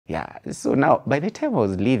Yeah, so now, by the time I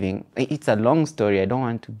was leaving, it's a long story, I don't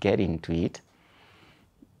want to get into it,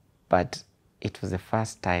 but it was the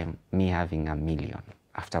first time me having $1 million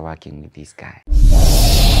after working with this guy.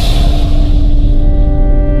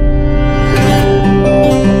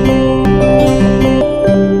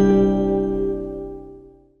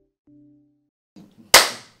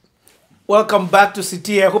 Welcome back to CT.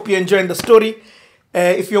 I hope you're enjoying the story.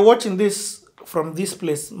 If you're watching this from this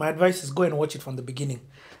place, my advice is go and watch it from the beginning.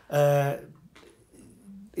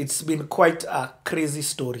 It's been quite a crazy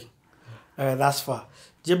story thus far.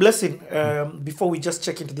 J Blessing, before we just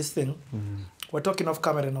check into this thing, we're talking off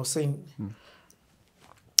camera and I was saying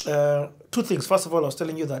two things. First of all, I was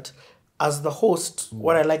telling you that as the host,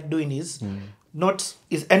 what I like doing is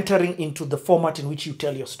entering into the format in which you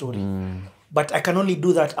tell your story. But I can only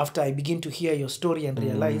do that after I begin to hear your story and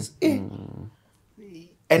realize and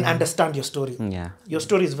understand your story. Yeah. Your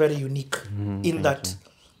story is very unique in that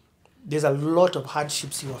there's a lot of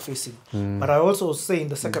hardships you are facing. But I also say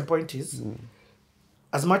the second point is,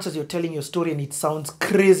 as much as you're telling your story and it sounds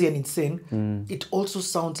crazy and insane, it also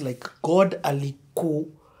sounds like God aliku.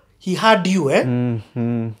 He had you,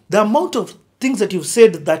 The amount of things that you've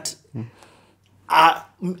said that are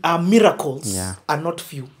miracles are not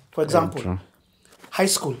few. For example, high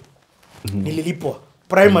school, nililipwa.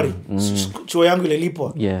 Primary, chuo yangu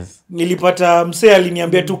ililipwa. Yes. Nilipata msee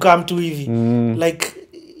aliniambia tu come tu hivi. Like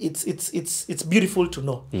it's beautiful to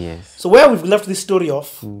know. Yes. So where we've left this story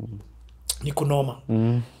off, ni kunoma.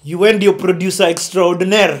 You went your producer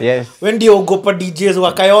extraordinaire. Yes. When you ogopa DJs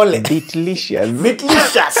wa Kayole. Bitlicious.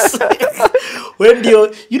 Bitlicious. When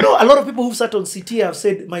you know, a lot of people who've sat on CT have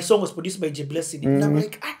said my song was produced by J Blessing. And I'm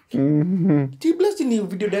like, J Blessing is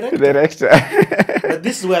video director. But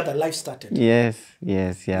this is where the life started. Yes,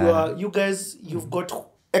 yeah. You guys, you've got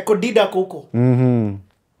Ekodida Koko.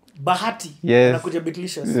 Bahati anakuja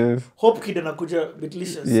Bitlicious. Yes. Hope Kid anakuja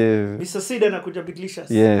Bitlicious. Yes. Mr. Sid anakuja Bitlicious.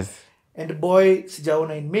 Yes. And boy,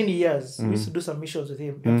 sijaona in many years, we used to do some missions with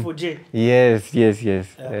him. M4J. Yes.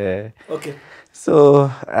 Okay.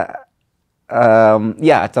 So,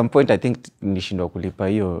 at some point I think nilishindwa kulipa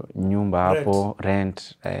hiyo nyumba hapo,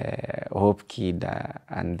 rent, Hope Kid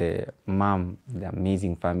and the mom, the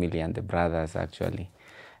amazing family and the brothers actually.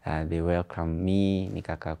 They welcomed me,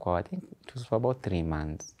 nikakaa kwa, I think it was for about 3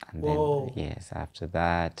 months. And then, yes, after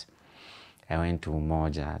that, I went to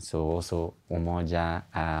Umoja. So also Umoja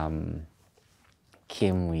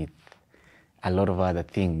came with a lot of other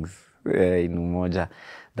things in Umoja.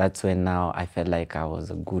 That's when now I felt like I was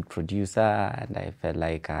a good producer and I felt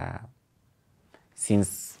like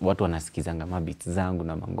since watu wanasikizanga mabits zangu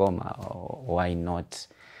na mangoma, why not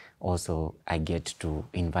also I get to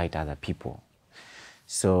invite other people.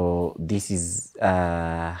 So this is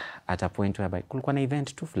at a point whereby kulikuwa na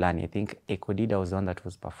event tu fulani. I think Ekodida was the one that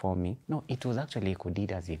was performing. No, it was actually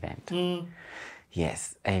Ekodida's event.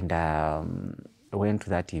 Yes, and went to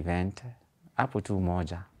that event, hapo tu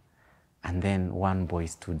Umoja. And then one boy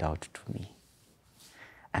stood out to me.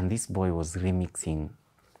 And this boy was remixing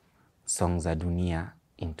songs za dunia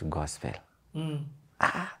into gospel.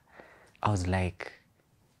 I was like,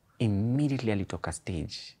 immediately alitoka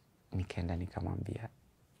stage, nikaenda nikamwambia,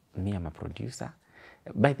 me I'm a producer.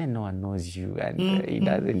 By then no one knows you and he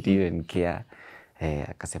doesn't even care.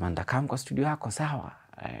 Akasema ndakam kwa studio yako sawa.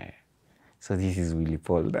 So this is Willie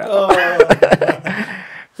Paul.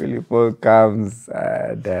 Willie Paul comes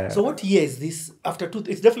and... So what year is this?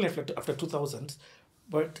 It's definitely after 2000,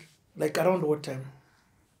 but like around what time?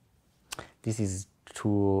 This is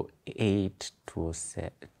 2008 to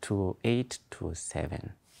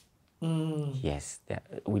 7. Yes,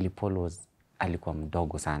 Willie Paul alikuwa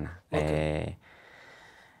mdogo sana. Okay.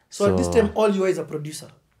 So at this time all you are is a producer?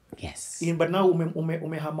 Yes. But now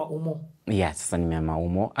umehama Umo? Yes, sasa nimehama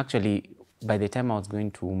Umo. Actually, by the time I was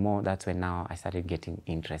going to Umo, that's when now I started getting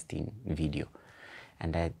interest in video.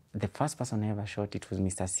 And the first person I ever shot, it was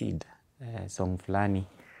Mr. Sid, song Fulani.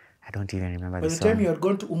 I don't even remember the song. By the time you had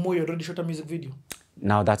gone to Umo, you already shot a music video?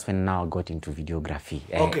 Now that's when now I got into videography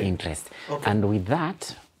interest. Okay. And with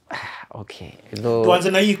that, okay.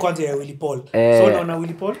 Tuanze na hii kwanza ya Willie Paul. So unaona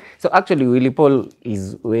Willie Paul? So actually Willie Paul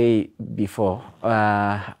is way before.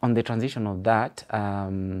 On the transition of that,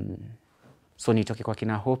 so nitoke kwa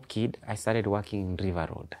kina Hope Kid, I started working in River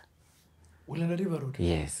Road. Ulena River Road?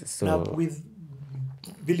 Yes. So now with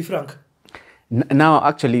Billy Frank? Now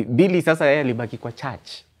actually Billy sasa yeye alibaki kwa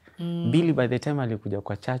church. Billy by the time alikuja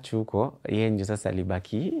kwa church huko, yeye ndio sasa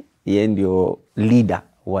alibaki, yeye ndio leader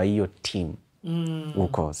wa hiyo team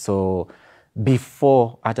huko. So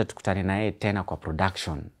before hata tukutane na yeye tena kwa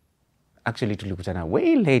production, actually tulikutana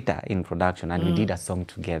way later in production and we did a song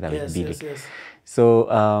together with Billy. Yes. So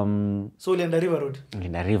So ulienda River Road?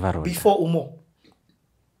 In River Road. Before Umo?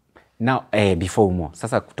 Now, before Umo.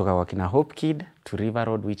 Sasa kutoka wakina Hope Kid to River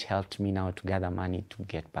Road, which helped me now to gather money to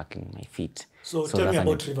get back in my feet. So tell me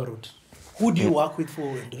about River Road. Who do you work with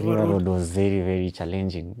for River Road was very, very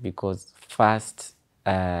challenging because first,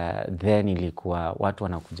 then ilikuwa watu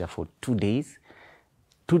wanakuja for 2 days,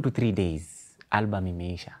 2 to 3 days, album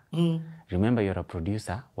imeisha. Remember, you're a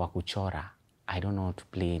producer wa kuchora. I don't know how to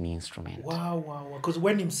play any instrument. Wow. Because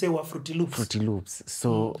when him say wa Fruity Loops. Fruity Loops.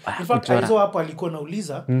 So, in fact, I saw hapo alikuwa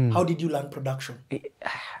nauliza, how did you learn production?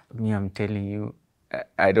 Me, I'm telling you,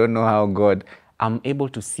 I don't know how God, I'm able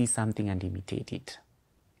to see something and imitate it.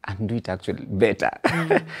 And do it actually better.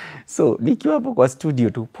 So, nikiwa hapo kwa studio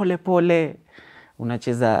tu, pole pole,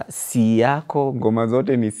 unacheza C yako, ngoma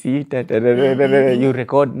zote ni C, you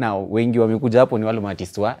record now. Wengi wamekuja hapo ni wale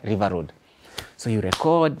artist wa River Road. So you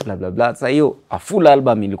record, blah, blah, blah. So hiyo, a full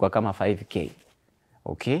album ilikuwa kama 5K.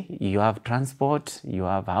 Okay? You have transport, you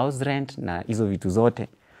have house rent, na hizo vitu zote.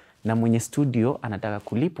 Na mwenye studio anataka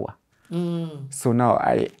kulipwa. So now,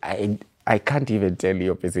 I can't even tell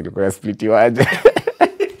you pesa ilikuwa ya split waje.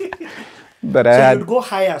 But so you'd go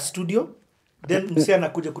hire a studio, then msia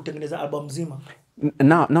anakuja kutengeneza album zima?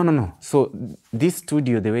 No. So this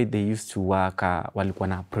studio, the way they used to work, walikuwa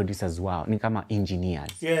na producers wao, ni kama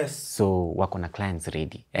engineers. Yes. So wako na clients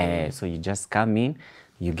ready. So you just come in,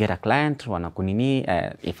 you get a client, wanakunini,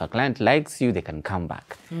 if a client likes you, they can come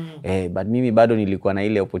back. But mimi bado nilikuwa na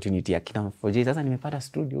ile opportunity ya kina Fojay, sasa nimepata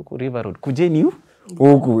studio huko River Road, kujeni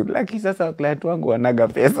huku. Lakini sasa client wangu wanaga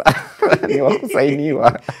pesa, ni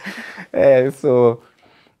wakusainiwa. So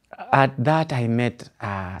at that I met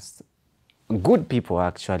good people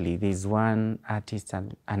actually. There's one artist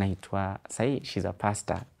anaitwa, she's a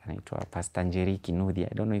pastor, anaitwa Pastor Njeri Kinuthia.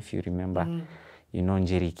 I don't know if you remember, you know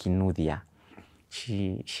Njeri Kinuthia.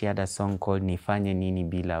 She had a song called Nifanye Nini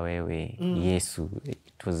Bila Wewe, Yesu.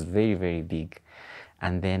 It was very, very big.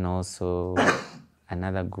 And then also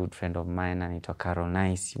another good friend of mine, anaitwa Carol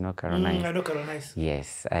Nice. You know Carol Nice? I know Carol Nice.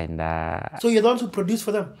 Yes. And so you're the one who produce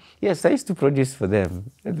for them? Yes, I used to produce for them.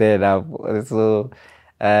 Then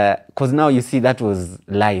because now you see that was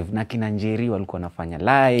live. Na kina Njeri walikuwa nafanya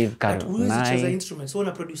live. But huwezi cheza instruments, so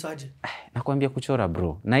una produce aje? Nakwambia kuchora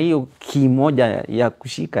bro. Na hiyo kimoja ya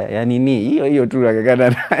kushika, ya nini, hiyo tu nakagana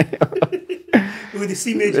nayo. With the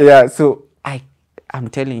C major? Yeah, so I'm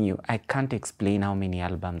telling you, I can't explain how many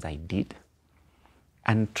albums I did.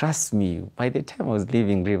 And trust me, by the time I was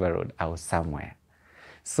leaving River Road, I was somewhere.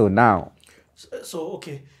 So now. So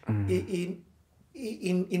okay.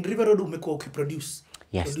 In River Road umekuwa ukiproduce?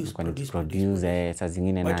 Yes, produce saa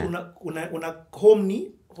zingine na. But una home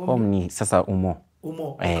ni sasa Umo.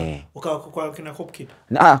 Kwa kina Hope Kid?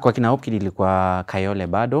 Kwa kina Hope Kid ilikuwa Kayole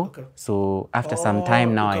bado. Okay. So after some time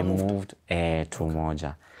now I moved to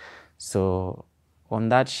Umoja. So on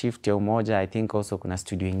that shift ya Umoja, I think also kuna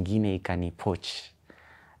studio ingine ikanipoach.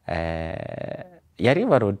 Ya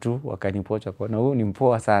River Road tu wakanipoach wakaona huyu ni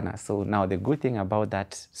mpoa sana. So now the good thing about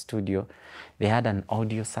that studio, they had an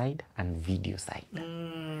audio side and video side.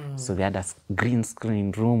 So they had a green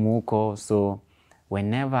screen room huko. So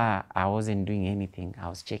whenever I wasn't doing anything, I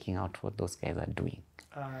was checking out what those guys are doing.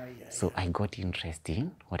 So I got interested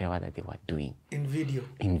in whatever that they were doing.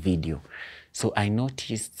 In video. So I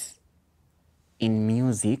noticed in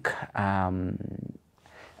music, I'm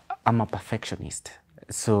a perfectionist.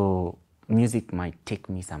 So music might take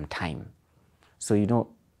me some time. So, you know,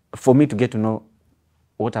 for me to get to know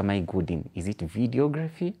what am I good in, is it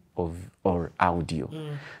videography or audio?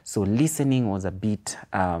 So listening was a bit,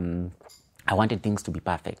 I wanted things to be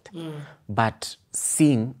perfect. But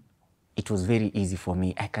seeing, it was very easy for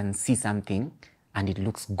me. I can see something and it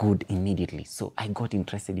looks good immediately. So I got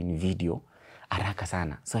interested in video, haraka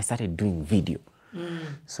sana. So I started doing video.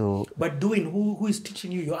 So, but doing, who is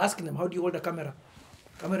teaching you? You're asking them, how do you hold a camera?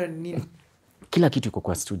 Camera ni nini? Kila kitu iko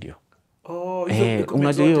kwa studio.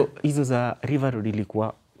 Unajua hizo za River Road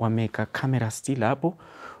ilikuwa wameka camera still hapo,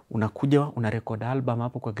 unakuja unarecord album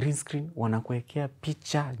hapo kwa green screen, wanakuwekea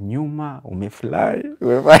picha nyuma, umefly,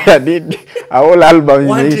 umefanya nini, whole album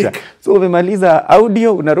imeisha. So umemaliza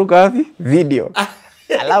audio, unaruka wapi? Video.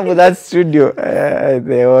 I love that studio.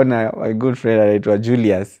 The owner, my good friend anaitwa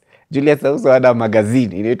Julius also had a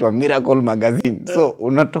magazine inaitwa Miracle Magazine. So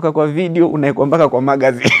unatoka kwa video unaekwa mpaka kwa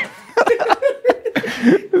magazine.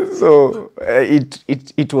 So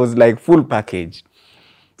it was like full package.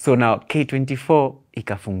 So now K24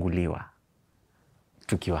 ikafunguliwa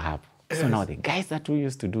tukiwa hapo. So now the guys that we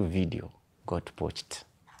used to do video got poached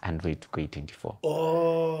and went to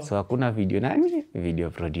K24. So hakuna video nani? Video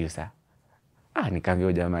producer.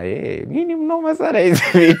 Nikaambia jamaa, mimi ni mnoma sana hizi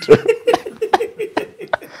vitu.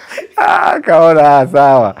 Kaona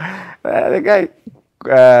sawa. The guy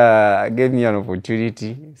gave me an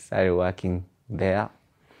opportunity, started working there.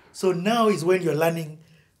 So now is when you're learning,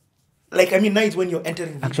 like, I mean, now is when you're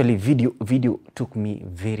entering video. Actually, video took me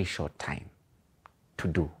very short time to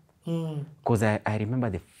do. Because I remember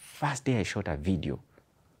the first day I shot a video,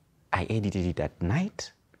 I edited it at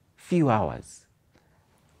night, few hours.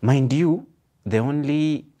 Mind you, the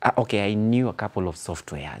only, I knew a couple of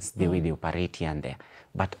softwares, the way they operate here and there.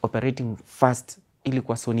 But operating first,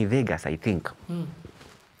 ilikuwa Sony Vegas, I think.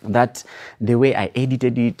 That the way I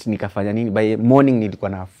edited it, nikafanya nini, by morning nilikuwa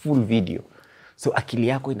na full video. So akili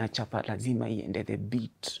yako inachapa lazima iende the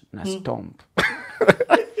beat na stomp.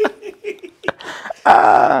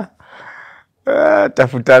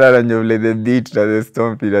 Tafutana na nyovle the beat na the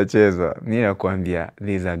stomp inachezwa. Mimi nakwambia,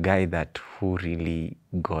 there's a guy that who really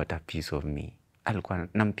got a piece of me. Alikuwa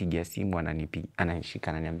nampigia simu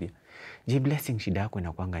ananishika ananiambia, "Je, Blessing, shida yako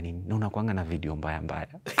inakuanga nini? Na unakuanga na video mbaya mbaya."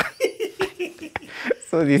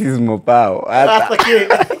 So this is Mopao. Arthur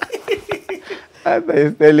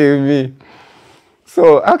is telling me.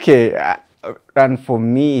 So, okay, and for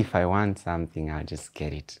me, if I want something, I'll just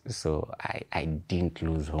get it. So I didn't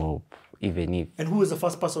lose hope, even if... And who was the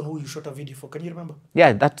first person who you shot a video for? Can you remember?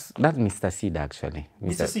 Yeah, that's Mr. Seed, actually.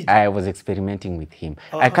 Mr. Seed? I was experimenting with him.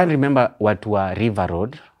 I can't remember what were River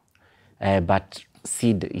Road, but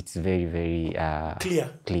Seed, it's very, very...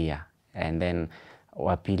 clear. And then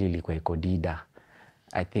wapili ilikuwa iko Dida.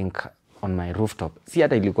 I think on my rooftop. Si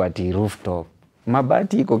hata ilikuwa ati rooftop.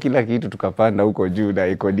 Mabati iko kila kitu tukapanda huko juu na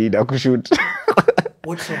iko Dida kushoot.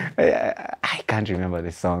 What song? I can't remember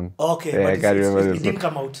the song. Okay, but it didn't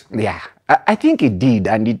come out. Yeah, I think it did,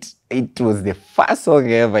 and it was the first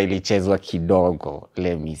song ever ilichezwa kidogo,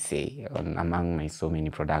 let me say, among my so many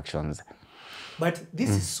productions. But this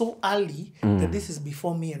is so early that this is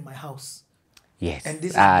before Me and My House. Yes. And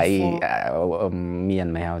this is before... Me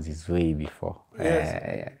and My House is way before.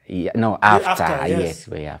 Yes. After, yes. Yes,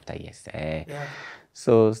 way after, yes.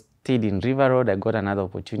 So still in River Road, I got another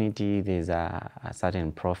opportunity. There's a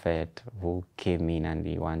certain prophet who came in and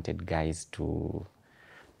he wanted guys to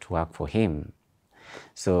work for him.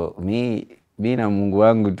 So mi na Mungu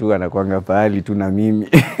wangu tu anakuanga pahali tu na mimi.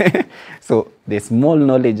 So the small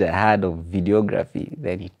knowledge I had of videography,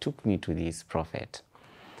 then he took me to this prophet.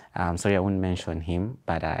 Sorry, I won't mention him,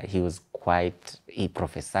 but he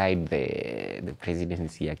prophesied the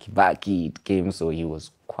presidency of Kibaki. It came, so he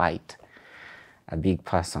was quite a big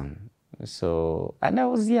person. So, and I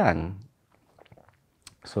was young.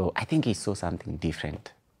 So I think he saw something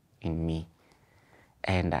different in me.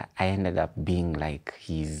 And I ended up being like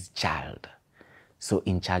his child. So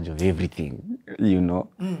in charge of everything, you know.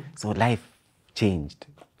 So life changed.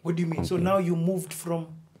 What do you mean? So now you moved from...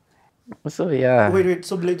 So yeah. Wait.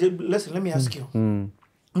 So listen, let me ask you.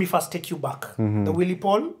 Let me first take you back. The Willie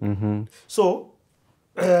Paul. So,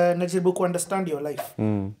 najaribu to understand your life.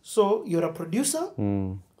 So you're a producer.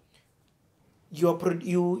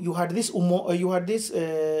 You had this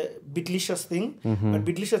Bitlicious thing, but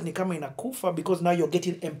Bitlicious ni kama inakufa because now you're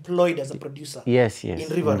getting employed as a producer. Yes. In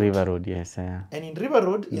River Road, yes. And in River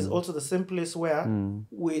Road is also the same place where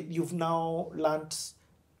you've now learned.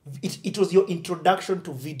 It was your introduction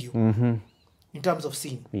to video in terms of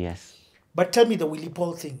scene. Yes. But tell me the Willie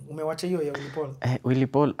Paul thing. Umewacha hiyo ya Willie Paul? Willie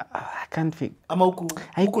Paul, I can't think. Ama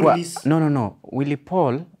huku release? No. Willie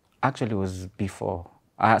Paul actually was before.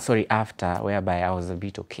 After, whereby I was a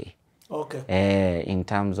bit okay. Okay. In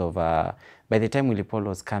terms of, by the time Willie Paul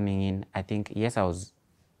was coming in, I think, yes, I was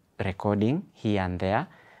recording here and there,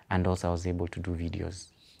 and also I was able to do videos.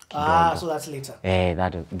 So that's later.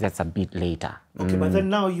 That's a bit later. Okay, but then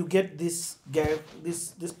now you get this guy,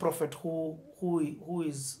 this prophet who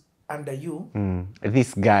is under you.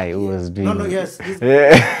 This guy who was doing... No, yes.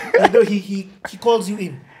 He calls you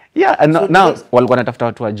in. Yeah, and so now walikuwa natafuta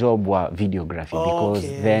watu wa job wa videography because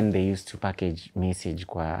then they used to package message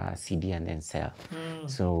kwa CD and then sell.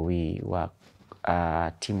 So we were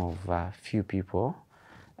a team of a few people,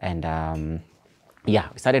 and we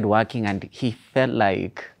started working, and he felt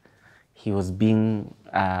like he was being,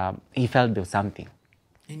 he felt there was something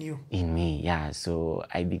in you, in me. Yeah, so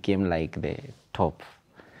I became like the top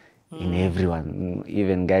in everyone.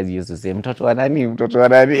 Even guys used to say, mtoto wa nani.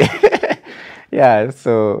 Yeah,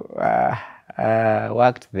 so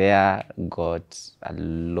worked there, got a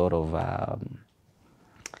lot of,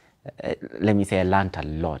 let me say, I learned a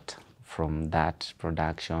lot from that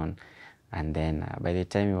production. And then by the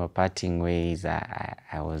time we were parting ways,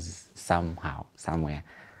 I was somewhere.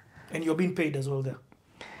 And you're being paid as well there?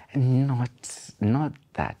 Not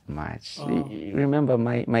that much. Remember,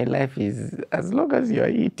 my life is as long as you are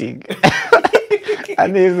eating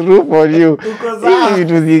and there's room for you. Hivi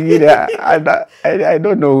vitu zingine, I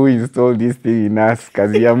don't know who installed this thing in us,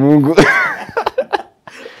 kazi ya Mungu.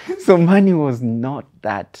 So money was not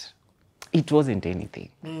that. It wasn't anything.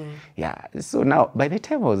 Yeah. So now, by the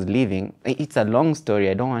time I was leaving, it's a long story.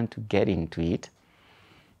 I don't want to get into it.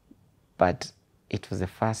 But it was the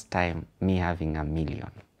first time me having $1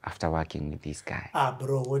 million after working with this guy. Ah,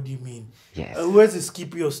 bro, what do you mean? Yes. Huwezi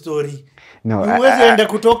skip your story. No. Huwezi enda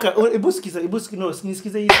kutoka.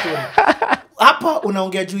 Nisikize hii story. Hapa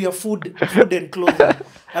unaongea juu ya food and clothing.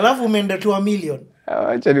 Alafu umeenda to $1 million.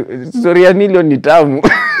 Story ya $1 million ni tamu.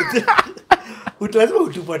 Lazima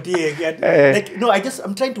utupatie. Like, no,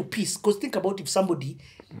 I'm trying to piece. Because think about if somebody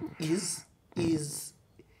is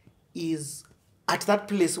at that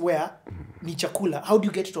place where ni chakula, how do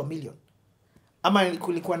you get to $1 million? Ama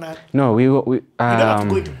kulikuwa na... No, we you don't have to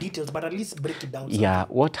go into details, but at least break it down. Yeah,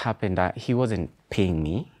 what happened, he wasn't paying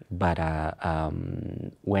me, but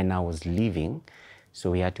when I was leaving, so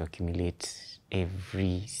we had to accumulate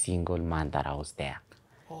every single month that I was there.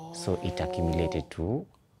 So it accumulated to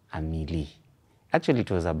 $1 million. Actually,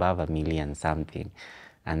 it was above $1 million something.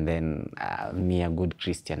 And then me, a good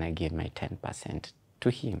Christian, I gave my 10% to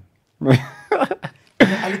him.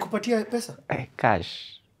 Alikupatia pesa?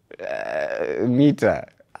 Cash. Mita.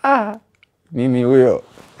 Mimi huyo.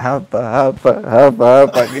 Hapa.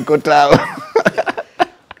 Niko tao.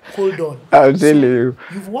 Hold on. I'll tell you.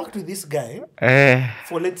 You've worked with this guy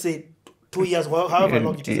for, let's say, 2 years, however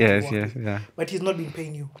long it is. Yes, yeah. But he's not been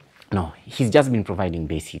paying you. No, he's just been providing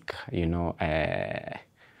basic,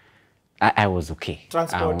 I was okay.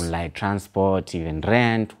 Transport. Like transport, even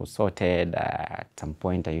rent was sorted. At some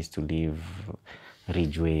point, I used to live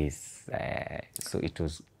Ridgeways. So it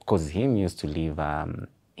was, because him used to live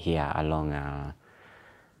here along,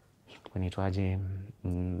 when it was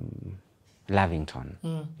Lavington.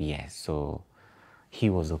 Yes, so he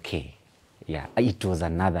was okay. Yeah, it was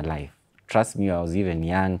another life. Trust me, I was even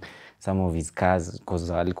young. Some of his cars,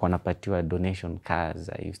 because alikuwa anapatiwa donation cars,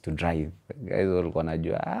 I used to drive. Guys walikuwa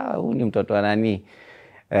wanajua, huyu ni mtoto wa nani.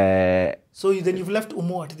 So then you've left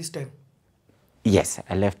Umo at this time? Yes,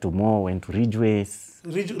 I left Umo, went to Ridgeways.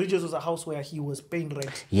 Ridgeways was a house where he was paying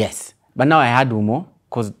rent. Yes, but now I had Umo,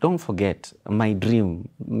 because don't forget, my dream,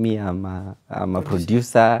 me, I'm a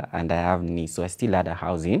producer and I have niece, so I still had a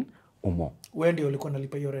house in Umo. Where do you ulikuwa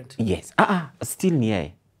nalipa your rent? Yes, still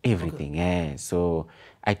near everything. Okay. So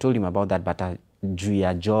I told him about that, but juu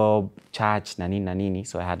ya job, church, na nini,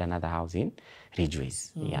 so I had another house in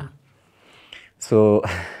Ridgeways. Yeah. So,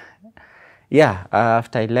 yeah,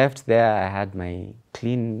 after I left there, I had my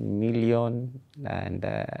clean $1 million, and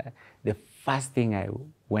the first thing I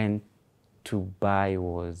went to buy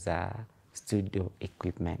was studio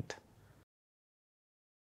equipment.